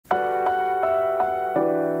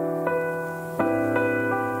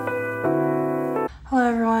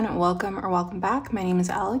everyone, welcome back. My name is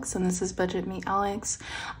Alex and this is Budget Me Alex.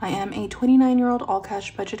 I am a 29-year-old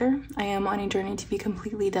all-cash budgeter. I am on a journey to be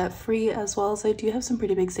completely debt-free, as well as I do have some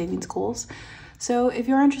pretty big savings goals. So if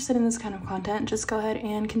you're interested in this kind of content, just go ahead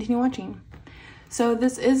and continue watching. So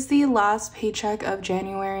this is the last paycheck of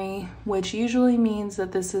January, which usually means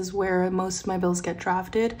that this is where most of my bills get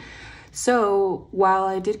drafted. So while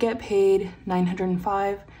I did get paid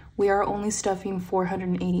 $905, we are only stuffing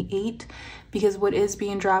 $488 because what is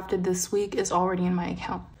being drafted this week is already in my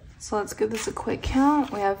account. So let's give this a quick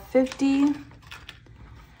count. We have 50,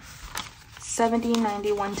 70,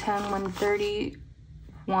 90, 110, 130,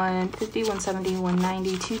 150, 170,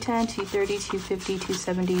 190, 210, 230, 250,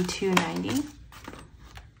 270, 290,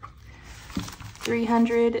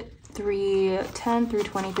 300, 310,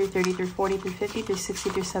 320, 330, 340, 350, 360,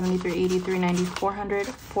 370, 380, 390, 400,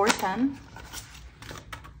 410,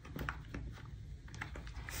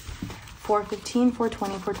 415,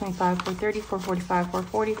 420, 425, 430, 445,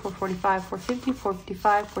 440, 445, 450,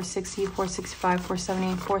 455, 460, 465,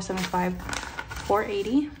 470, 475,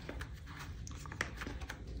 480,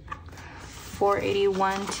 480,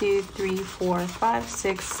 1, 2, 3, 4, 5,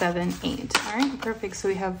 6, 7, 8. All right, perfect. So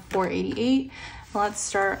we have 488. Let's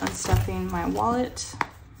start unstuffing my wallet.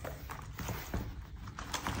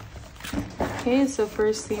 Okay, so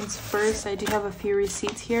first things first, I do have a few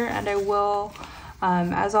receipts here, and I will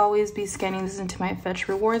as always be scanning this into my Fetch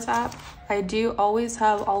Rewards app. I do always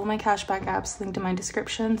have all of my cashback apps linked in my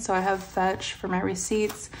description. So I have Fetch for my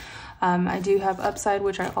receipts. I do have Upside,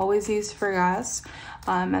 which I always use for gas.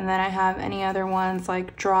 And then I have any other ones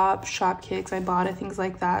like Drop, Shopkick, Ibotta, things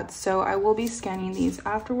like that. So I will be scanning these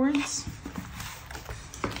afterwards.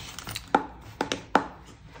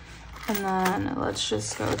 And then let's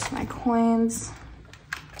just go to my coins.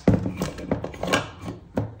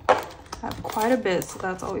 I have quite a bit, so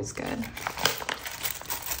that's always good.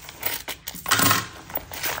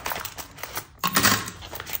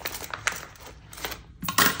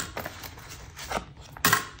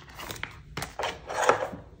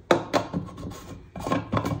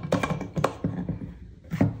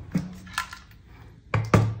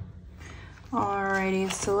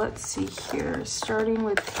 Alrighty, so let's see here. Starting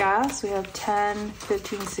with gas, we have 10,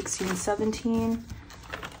 15, 16, 17.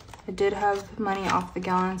 I did have money off the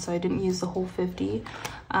gallon, so I didn't use the whole 50.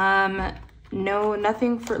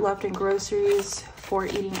 Nothing for left in groceries. For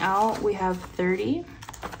eating out, we have 30.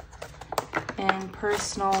 And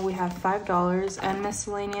personal, we have $5. And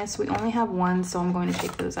miscellaneous, we only have one, so I'm going to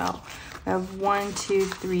take those out. We have 1, 2,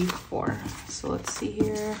 3, 4. So let's see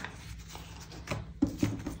here.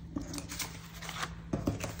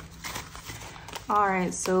 All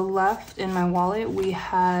right, so left in my wallet, we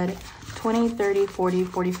had 20, 30, 40,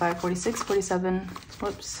 45, 46, 47,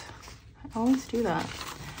 whoops, I always do that.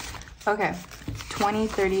 Okay, 20,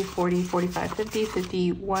 30, 40, 45, 50,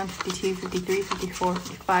 51, 52, 53, 54,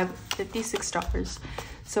 55, $56.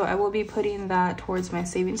 So I will be putting that towards my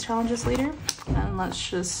savings challenges later. And let's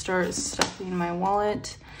just start stuffing my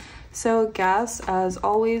wallet. So gas, as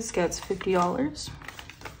always, gets $50.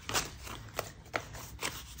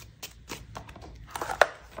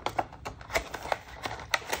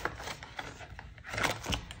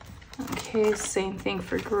 Okay, same thing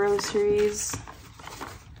for groceries.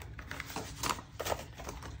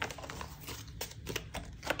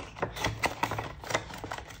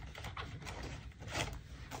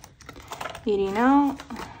 Eating out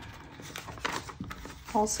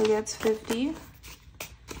also gets 50.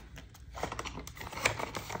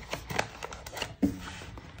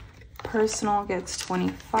 Personal gets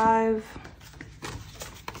 25.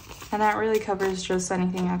 And that really covers just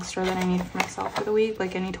anything extra that I need for myself for the week,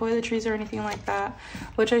 like any toiletries or anything like that,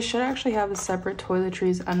 which I should actually have a separate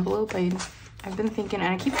toiletries envelope. I've been thinking,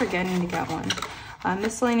 and I keep forgetting to get one.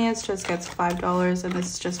 Miscellaneous just gets $5, and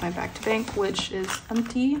this is just my back to bank, which is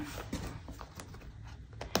empty.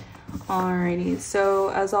 Alrighty, so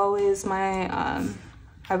as always, my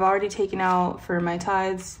I've already taken out for my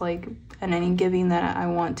tithes, like, and any giving that I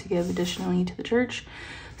want to give additionally to the church.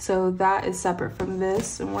 So that is separate from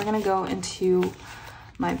this, and we're gonna go into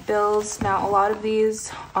my bills. Now, a lot of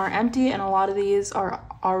these are empty and a lot of these are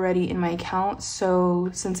already in my account. So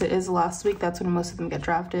since it is last week, that's when most of them get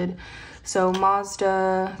drafted. So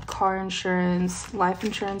Mazda, car insurance, life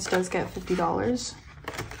insurance does get $50.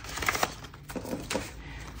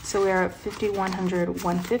 So we are at 50, 100,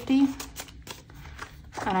 150.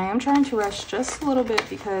 And I am trying to rush just a little bit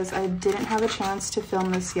because I didn't have a chance to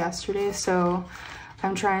film this yesterday. So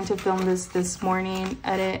I'm trying to film this morning,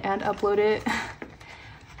 edit and upload it.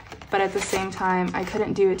 But at the same time, I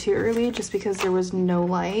couldn't do it too early just because there was no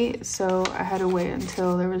light. So I had to wait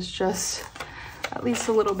until there was just at least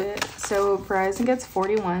a little bit. So Verizon gets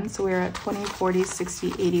 41, so we're at 20, 40,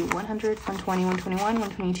 60, 80, 100, 120, 121,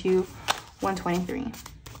 122, 123.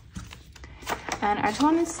 And I just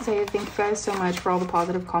wanted to say thank you guys so much for all the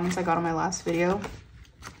positive comments I got on my last video.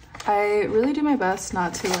 I really do my best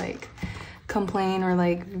not to like complain or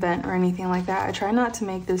like vent or anything like that. I try not to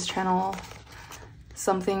make this channel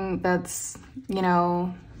something that's, you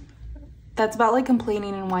know, that's about like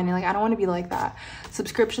complaining and whining. Like, I don't want to be like that.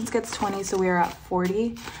 Subscriptions gets 20, so we are at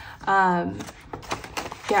 40. Yeah,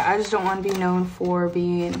 I just don't want to be known for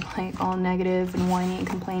being like all negative and whining and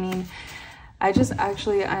complaining. I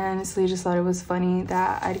honestly just thought it was funny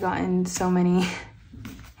that I'd gotten so many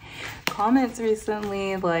comments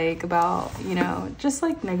recently, like about, you know, just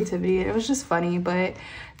like negativity. It was just funny, but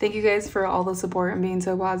thank you guys for all the support and being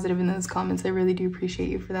so positive in those comments. I really do appreciate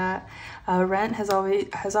you for that. Rent has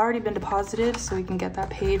already been deposited, so we can get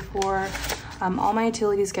that paid for. All my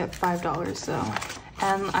utilities get $5. So,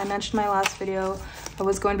 and I mentioned in my last video I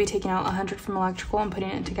was going to be taking out 100 from electrical and putting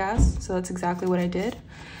it into gas, so that's exactly what I did.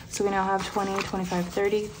 So we now have 20, 25,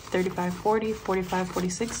 30, 35, 40, 45,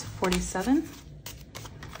 46, 47.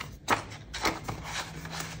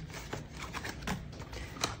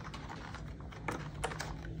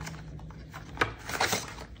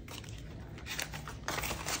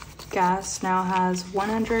 Gas now has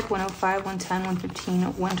 100, 105, 110,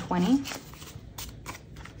 115, 120.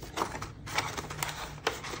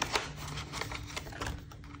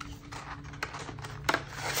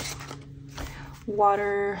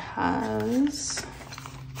 Water has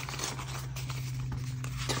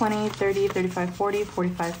 20, 30, 35, 40,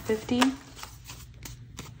 45, 50.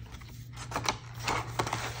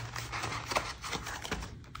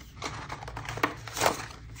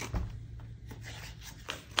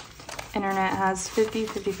 Internet has 50,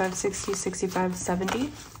 55, 60, 65,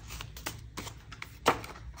 70.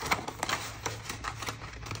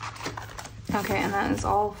 Okay, and that is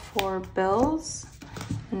all for bills.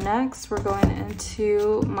 Next, we're going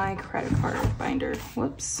into my credit card binder.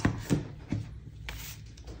 Whoops.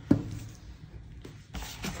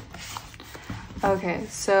 Okay,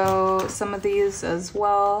 so some of these as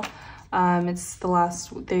well. It's the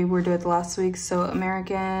last, they were due it the last week. So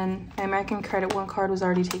American Credit One card was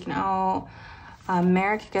already taken out.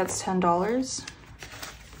 Merrick gets $10.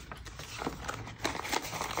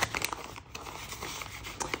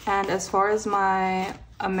 And as far as my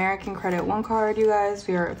American Credit One card, you guys,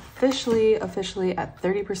 we are officially at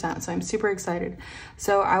 30%. So I'm super excited.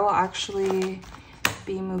 So I will actually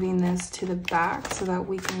be moving this to the back so that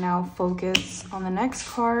we can now focus on the next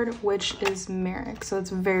card, which is Merrick. So it's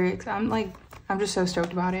very, I'm just so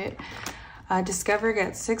stoked about it. Discover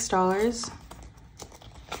gets $6.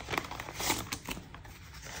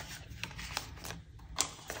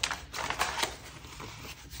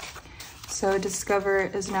 So Discover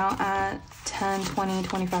is now at 10, 20,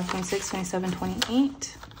 25, 26, 27,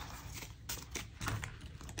 28.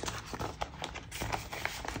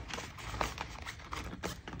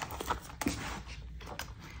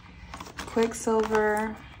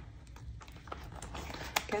 Quicksilver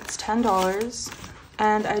gets $10.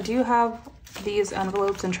 And I do have these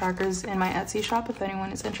envelopes and trackers in my Etsy shop if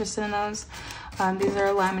anyone is interested in those. These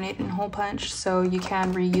are laminated and hole punch, so you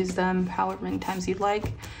can reuse them however many times you'd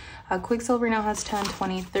like. Quicksilver now has 10,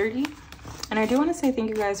 20, 30. And I do want to say thank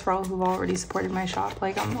you guys for all who've already supported my shop.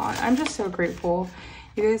 Like, I'm just so grateful.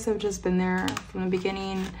 You guys have just been there from the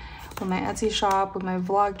beginning with my Etsy shop, with my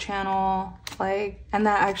vlog channel, like, and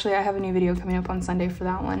that actually I have a new video coming up on Sunday for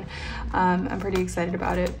that one. I'm pretty excited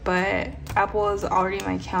about it. But Apple is already in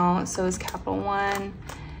my account, so is Capital One.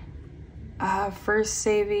 First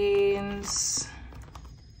Savings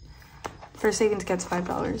gets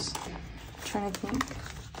 $5. I'm trying to think.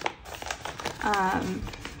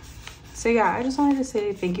 So yeah, I just wanted to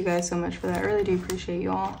say thank you guys so much for that. I really do appreciate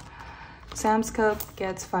you all. Sam's Club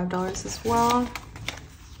gets $5 as well.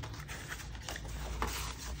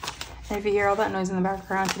 And if you hear all that noise in the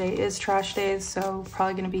background, today is trash days, so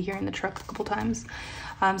probably going to be hearing the truck a couple times.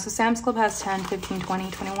 So Sam's Club has 10, 15,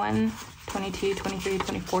 20, 21, 22, 23,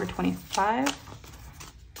 24, 25.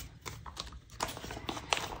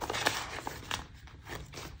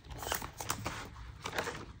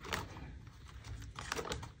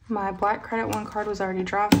 My Black Credit One card was already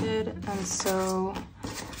drafted, and so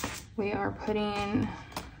we are putting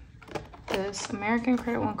this American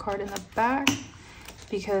Credit One card in the back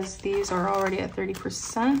because these are already at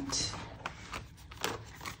 30%.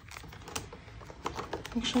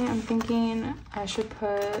 Actually, I'm thinking I should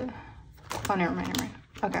put, oh, never mind.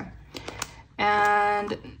 Okay.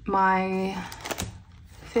 And my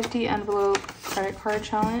 50 envelope credit card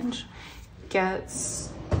challenge gets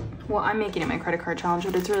Well, I'm making it my credit card challenge,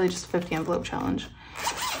 but it's really just 50 envelope challenge.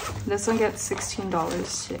 This one gets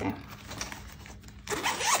 $16 today.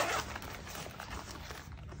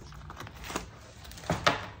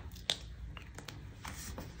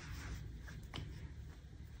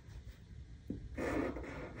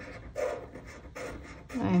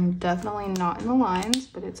 I'm definitely not in the lines,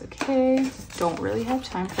 but it's okay. Don't really have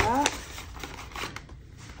time for that.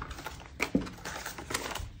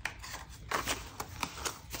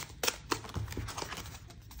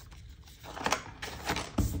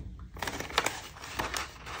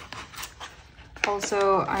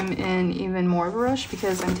 Also, I'm in even more of a rush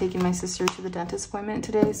because I'm taking my sister to the dentist appointment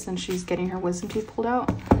today since she's getting her wisdom tooth pulled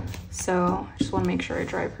out. So I just want to make sure I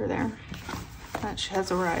drive her there, that she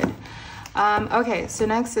has a ride. Okay, so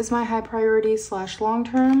next is my high priority / long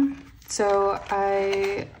term. So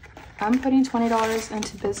I'm putting $20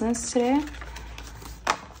 into business today.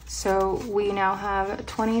 So we now have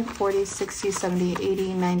 20, 40, 60, 70,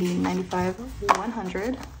 80, 90, 95,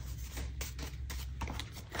 100.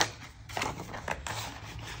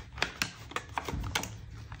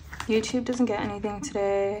 YouTube doesn't get anything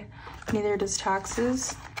today, neither does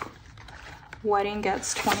taxes. Wedding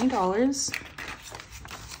gets $20.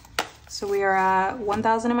 So we are at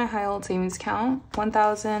 1,000 in my high yield savings account,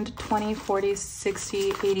 1,000, 20, 40,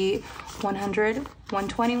 60, 80, 100,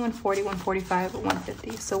 120, 140, 145,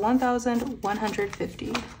 150. So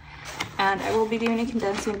 1,150. And I will be doing a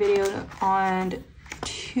condensing video on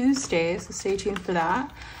Tuesday, so stay tuned for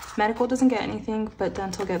that. Medical doesn't get anything, but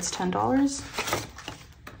dental gets $10.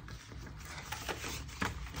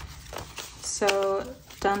 So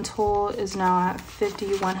dental is now at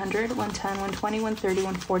 50, 100, 110, 120, 130,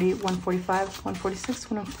 140, 145,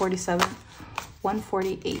 146, 147,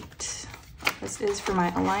 148. This is for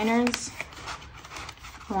my aligners.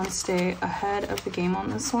 I want to stay ahead of the game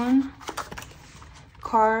on this one.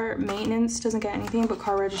 Car maintenance doesn't get anything, but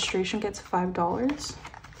car registration gets $5.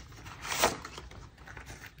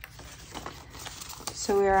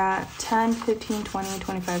 So we're at 10, 15, 20,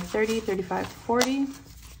 25, 30, 35, 40.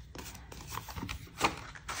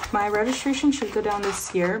 My registration should go down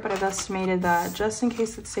this year, but I've estimated that just in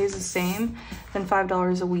case it stays the same, then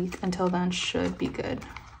 $5 a week until then should be good.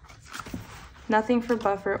 Nothing for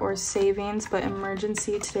buffer or savings, but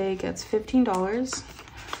emergency today gets $15.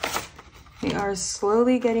 We are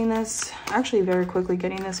slowly getting this, actually very quickly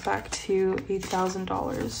getting this back to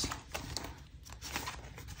 $8,000.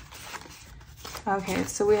 Okay,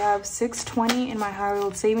 so we have 620 in my high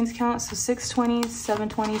yield savings account. So 620,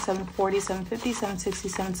 720, 740, 750, 760,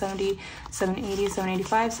 770, 780,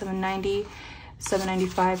 785, 790,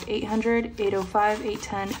 795, 800, 805,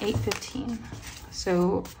 810, 815.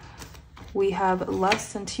 So we have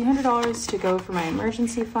less than $200 to go for my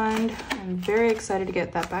emergency fund. I'm very excited to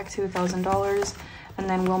get that back to $1,000, and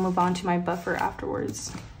then we'll move on to my buffer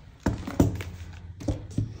afterwards.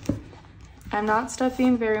 I'm not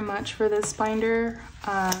stuffing very much for this binder,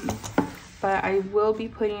 but I will be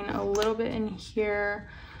putting a little bit in here.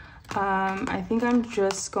 I think I'm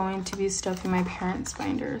just going to be stuffing my parents'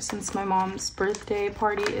 binder since my mom's birthday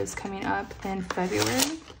party is coming up in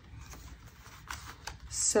February.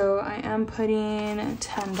 So I am putting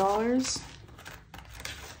 $10.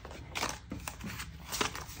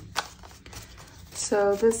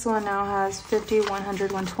 So this one now has 50,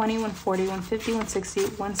 100, 120, 140, 150, 160,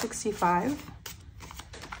 165.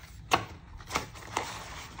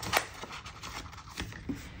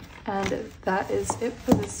 And that is it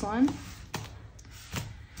for this one.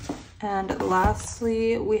 And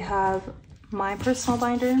lastly, we have my personal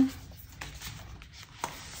binder.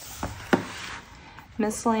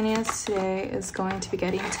 Miscellaneous today is going to be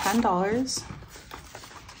getting $10.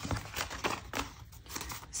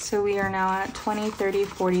 So we are now at 20, 30,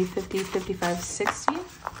 40, 50, 55, 60.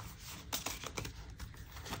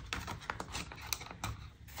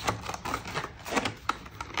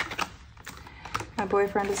 My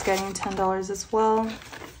boyfriend is getting $10 as well.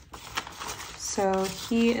 So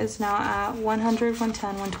he is now at 100, 110,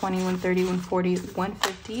 120, 130, 140,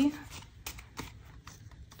 150.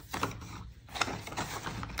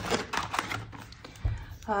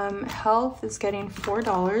 Health is getting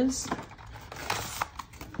 $4.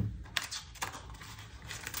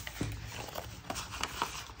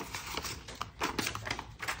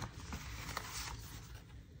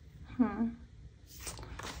 I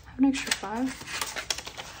have an extra 5.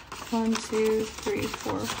 1, 2, 3,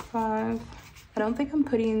 4, 5. I don't think I'm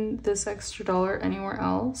putting this extra dollar anywhere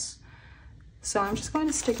else. So I'm just going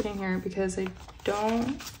to stick it in here because I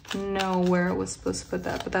don't know where I was supposed to put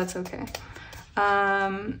that, but that's okay.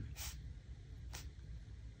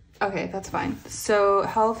 Okay, that's fine. So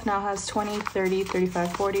health now has 20, 30,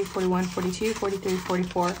 35, 40, 41, 42, 43,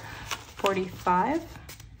 44, 45.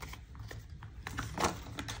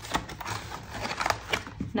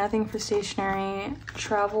 Nothing for stationery.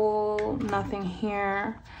 Travel, nothing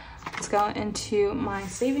here. Let's go into my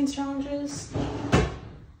savings challenges.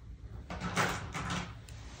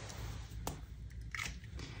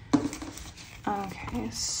 Okay,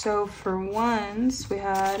 so for ones, we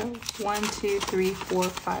had 1, 2, 3, 4,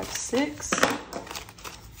 5, 6.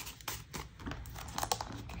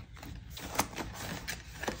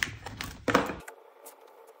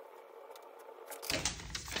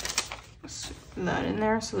 So that in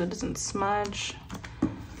there so that it doesn't smudge.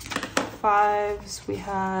 Fives, we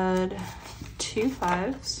had 2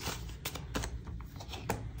 5s.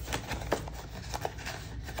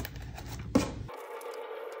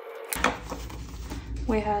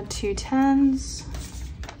 We had 2 10s.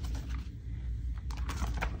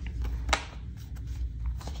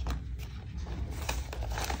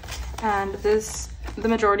 And the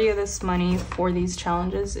majority of this money for these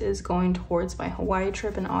challenges is going towards my Hawaii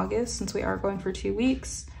trip in August, since we are going for 2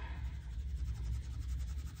 weeks.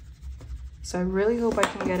 So I really hope I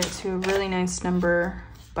can get it to a really nice number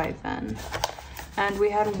by then. And we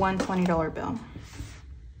had one $20 bill.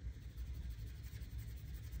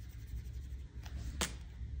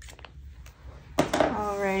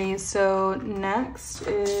 Alrighty, so next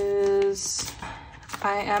is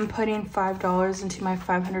I am putting $5 into my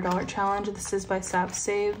 $500 challenge. This is by Sap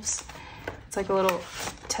Saves. It's like a little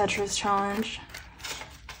Tetris challenge.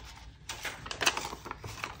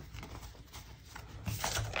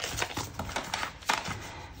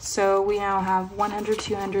 So we now have 100,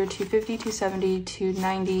 200, 250, 270,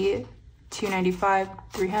 290, 295,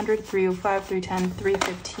 300, 305, 310,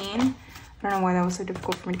 315. I don't know why that was so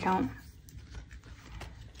difficult for me to count.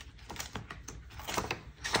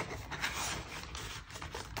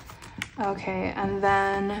 Okay, and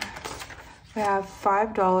then we have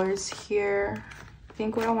 $5 here. I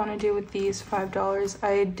think what I want to do with these $5,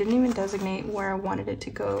 I didn't even designate where I wanted it to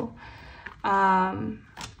go.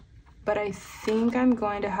 But I think I'm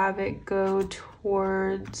going to have it go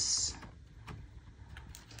towards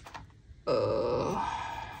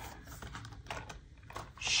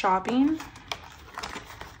shopping.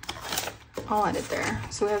 I'll add it there.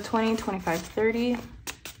 So we have 20, 25, 30.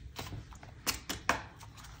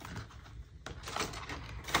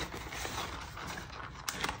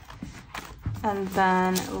 And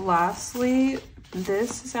then lastly,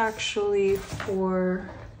 this is actually for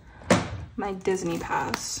my Disney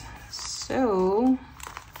pass. So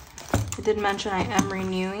I did mention I am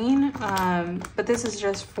renewing, but this is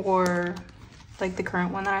just for like the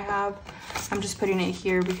current one that I have. I'm just putting it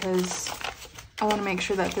here because I want to make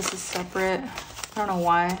sure that this is separate. I don't know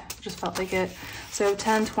why, I just felt like it. So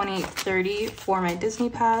 10, 20, 30 for my Disney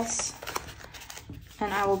pass,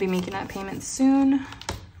 and I will be making that payment soon.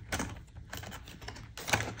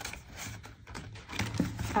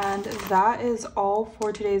 And that is all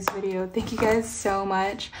for today's video. Thank you guys so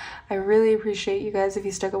much. I really appreciate you guys. If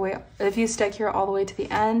you stuck here all the way to the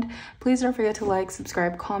end, please don't forget to like,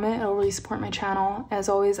 subscribe, comment. It'll really support my channel. As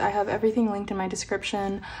always, I have everything linked in my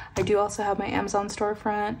description. I do also have my Amazon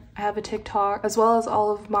storefront. I have a TikTok, as well as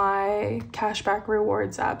all of my cashback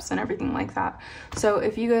rewards apps and everything like that. So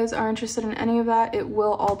if you guys are interested in any of that, it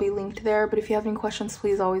will all be linked there. But if you have any questions,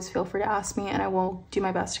 please always feel free to ask me and I will do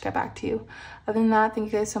my best to get back to you. Other than that,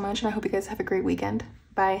 thank you guys so much and I hope you guys have a great weekend.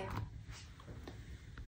 Bye.